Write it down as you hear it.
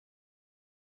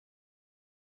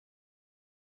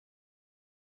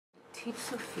teach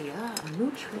Sophia a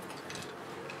new trick.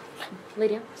 Lay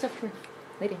down. Stop. Come here.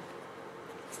 Lay down.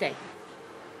 Stay.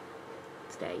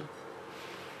 Stay.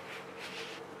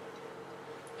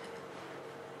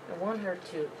 I want her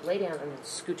to lay down and then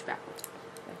scooch backwards.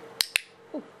 Okay.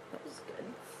 Oh, that was good.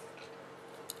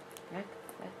 Back.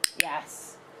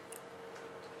 Yes.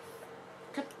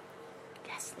 Come.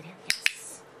 Yes, lay down.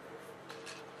 Yes.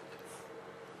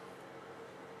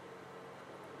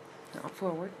 Now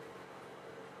forward.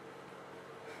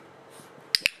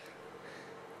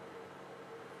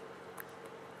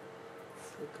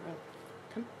 Good girl.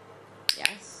 Come.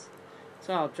 Yes.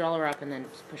 So I'll draw her up and then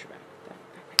just push her back. Back.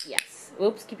 Yes.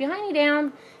 Oops. Keep your hiney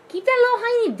down. Keep that little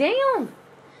hiney down.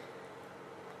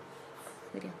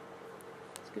 Lay down.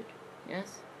 Scooch.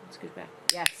 Yes. Scooch back.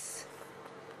 Yes.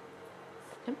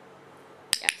 Come.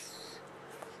 Yes.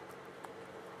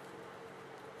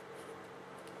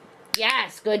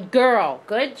 Yes. Good girl.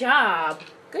 Good job.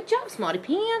 Good job, Smarty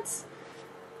Pants.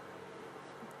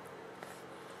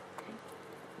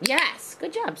 Yes.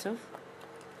 Good job, Soph.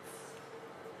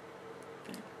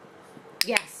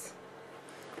 Yes.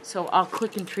 So I'll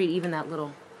click and treat even that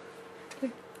little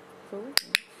forward.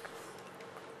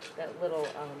 That little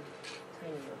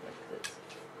tiny movement.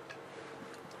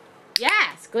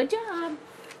 Yes. Good job.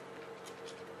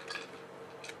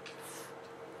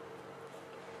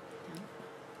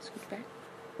 Scoot back.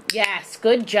 Yes.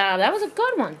 Good job. That was a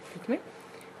good one. Come here.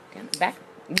 Down back.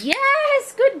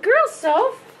 Yes. Good girl,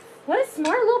 Soph. What a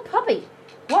smart little puppy.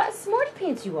 What a smarty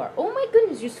pants you are. Oh my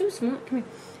goodness, you're so smart. Come here.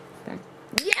 Back.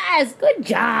 Yes, good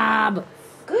job.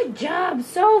 Good job,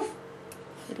 Soph.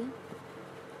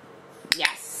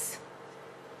 Yes.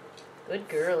 Good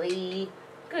girly.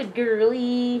 Good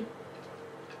girly.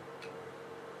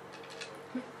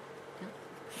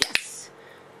 Yes.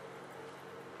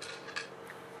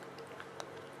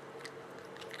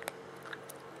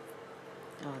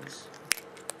 Oh, this.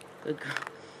 Good girl.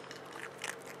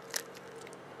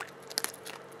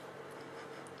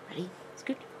 Ready?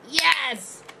 Scoot.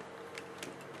 Yes!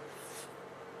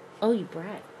 Oh, you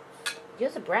brat. You're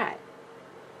a brat.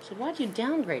 So why'd you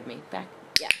downgrade me? Back.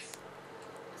 Yes.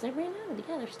 Because I ran out of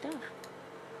the other stuff.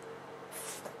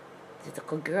 This is a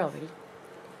good girl. Ready?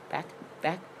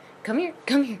 Back. Come here.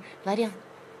 Lie down.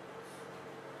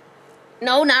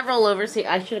 No, not roll over. See,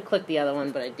 I should have clicked the other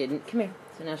one, but I didn't. Come here.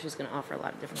 So now she's going to offer a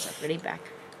lot of different stuff. Ready? Back.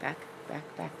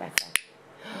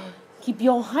 Keep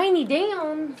your hiney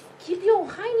down. Keep your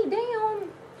hiney down.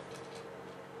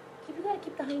 You gotta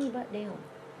keep the hiney butt down.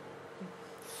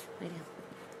 Lay down.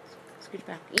 Scooch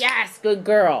back. Yes, good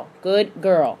girl. Good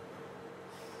girl.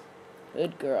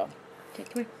 Good girl. Okay,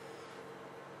 come here.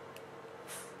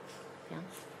 Down.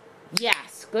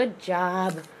 Yes, good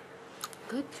job.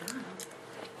 Good job.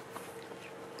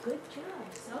 Good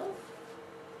job, Soph.